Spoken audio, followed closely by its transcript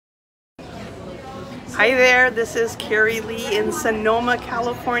Hi there, this is Kerry Lee in Sonoma,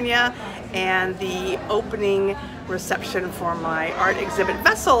 California, and the opening reception for my art exhibit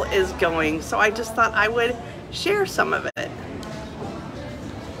Vessel is going, so I just thought I would share some of it.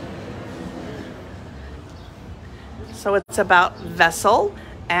 So it's about Vessel,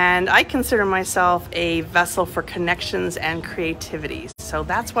 and I consider myself a vessel for connections and creativity. So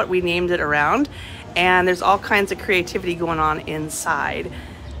that's what we named it around, and there's all kinds of creativity going on inside.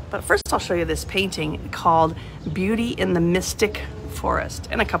 But first I'll show you this painting called Beauty in the Mystic Forest,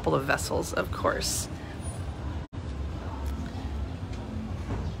 and a couple of vessels, of course.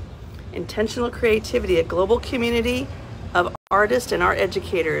 Intentional creativity, a global community of artists and art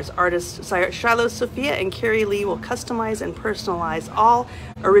educators. Artists Shiloh Sophia and Kerry Lee will customize and personalize all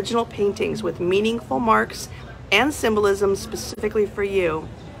original paintings with meaningful marks and symbolism specifically for you.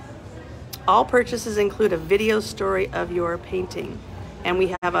 All purchases include a video story of your painting. And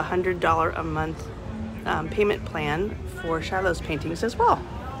we have a $100 a month payment plan for Shiloh's paintings as well.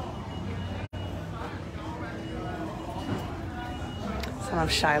 Some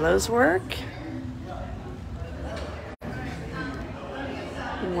of Shiloh's work.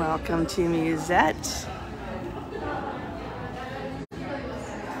 Welcome to Musette.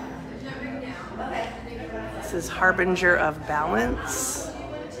 This is Harbinger of Balance.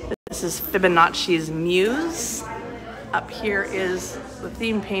 This is Fibonacci's Muse. Up here is the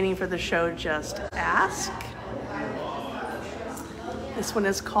theme painting for the show, Just Ask. This one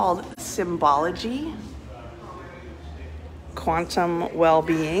is called Symbology. Quantum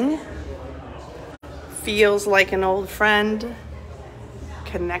Well-Being. Feels Like an Old Friend.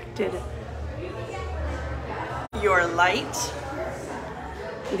 Connected. Your Light.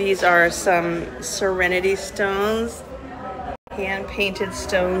 These are some Serenity stones, hand-painted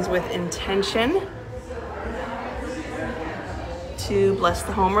stones with intention. To bless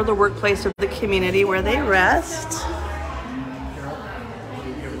the home or the workplace or the community where they rest.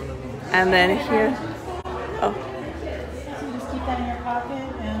 And then here, oh. So just keep that in your pocket,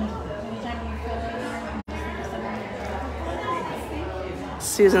 and anytime you feel it,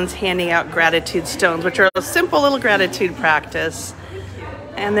 Susan's handing out gratitude stones, which are a simple little gratitude practice.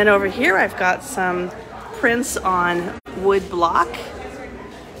 And then over here I've got some prints on wood block.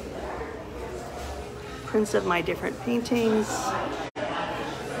 Prints of my different paintings.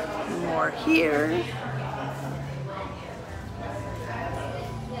 More here.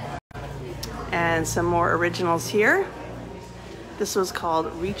 And some more originals here. This was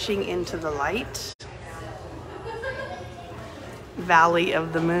called Reaching into the Light. Valley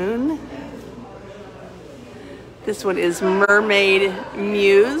of the Moon. This one is Mermaid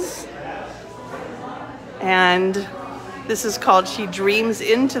Muse. And this is called She Dreams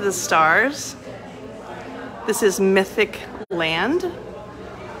into the Stars. This is Mythic Land.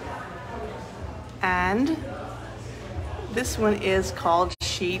 And this one is called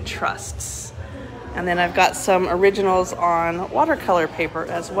She Trusts. And then I've got some originals on watercolor paper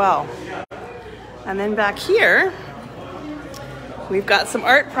as well. And then back here, we've got some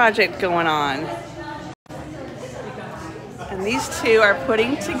art project going on. And these two are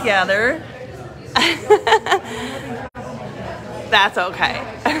putting together. That's okay.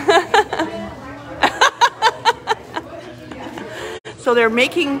 So they're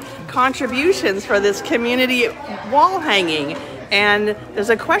making contributions for this community wall hanging. And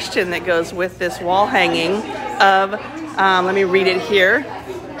there's a question that goes with this wall hanging of, let me read it here.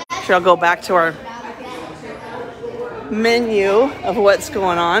 Sure, I'll go back to our menu of what's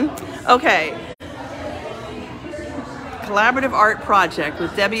going on. Okay. Collaborative art project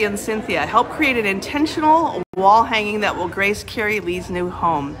with Debbie and Cynthia. Help create an intentional wall hanging that will grace Kerry Lee's new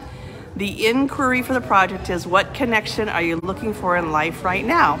home. The inquiry for the project is, what connection are you looking for in life right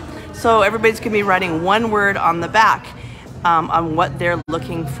now? So everybody's gonna be writing one word on the back on what they're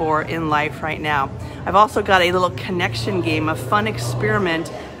looking for in life right now. I've also got a little connection game, a fun experiment,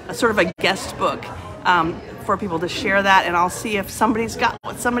 a sort of a guest book for people to share that, and I'll see if somebody's got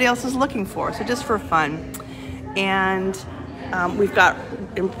what somebody else is looking for, so just for fun. And we've got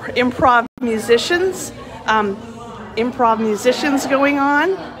improv musicians going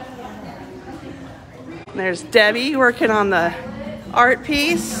on. There's Debbie working on the art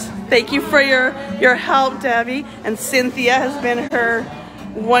piece. Thank you for your help, Debbie. And Cynthia has been her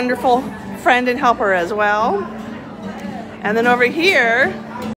wonderful friend and helper as well. And then over here,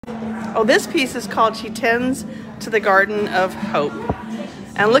 oh, this piece is called She Tends to the Garden of Hope.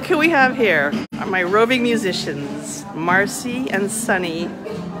 And look who we have here, my roving musicians, Marcy and Sunny.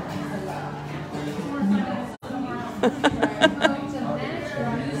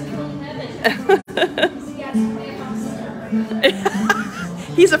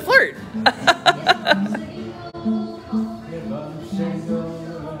 He's a flirt.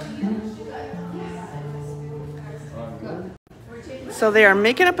 So they are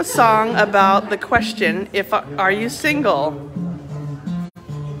making up a song about the question, are you single?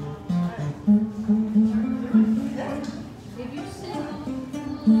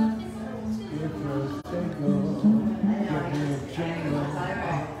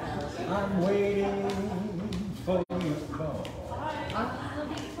 I'm waiting for your call.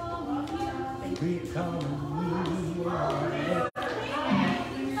 Be calling me.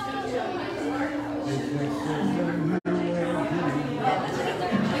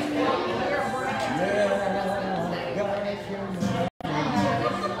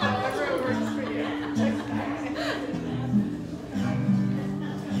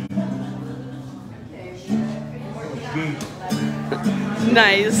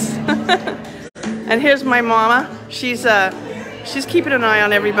 Nice. And here's my mama. She's keeping an eye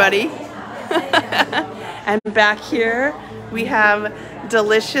on everybody. And back here we have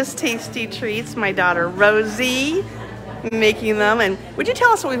delicious, tasty treats. My daughter Rosie making them. And would you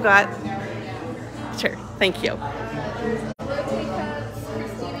tell us what we've got? Sure. Thank you.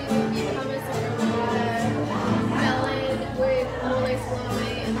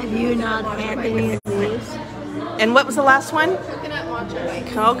 Have you not had any of these? And what was the last one? Coconut matcha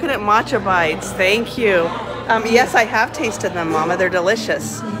bites. Coconut matcha bites. Thank you. Yes, I have tasted them, Mama. They're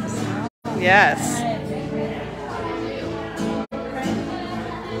delicious. Yes.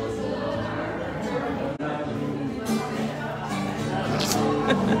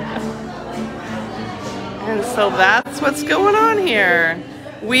 And so that's what's going on here.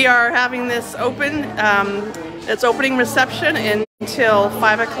 We are having this open, it's opening reception until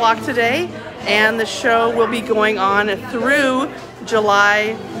 5 o'clock today, and the show will be going on through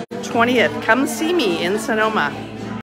July 20th. Come see me in Sonoma.